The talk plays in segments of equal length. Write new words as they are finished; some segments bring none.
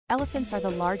Elephants are the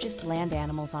largest land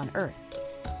animals on Earth.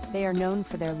 They are known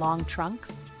for their long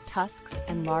trunks, tusks,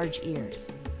 and large ears.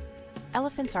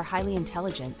 Elephants are highly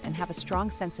intelligent and have a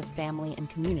strong sense of family and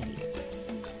community.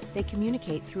 They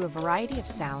communicate through a variety of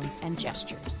sounds and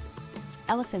gestures.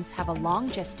 Elephants have a long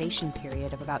gestation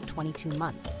period of about 22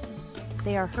 months.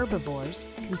 They are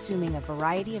herbivores, consuming a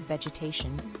variety of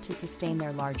vegetation to sustain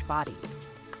their large bodies.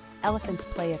 Elephants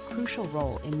play a crucial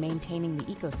role in maintaining the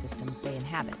ecosystems they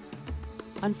inhabit.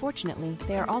 Unfortunately,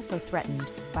 they are also threatened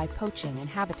by poaching and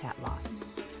habitat loss.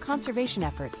 Conservation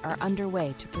efforts are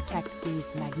underway to protect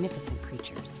these magnificent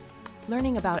creatures.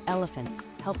 Learning about elephants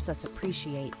helps us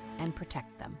appreciate and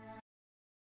protect them.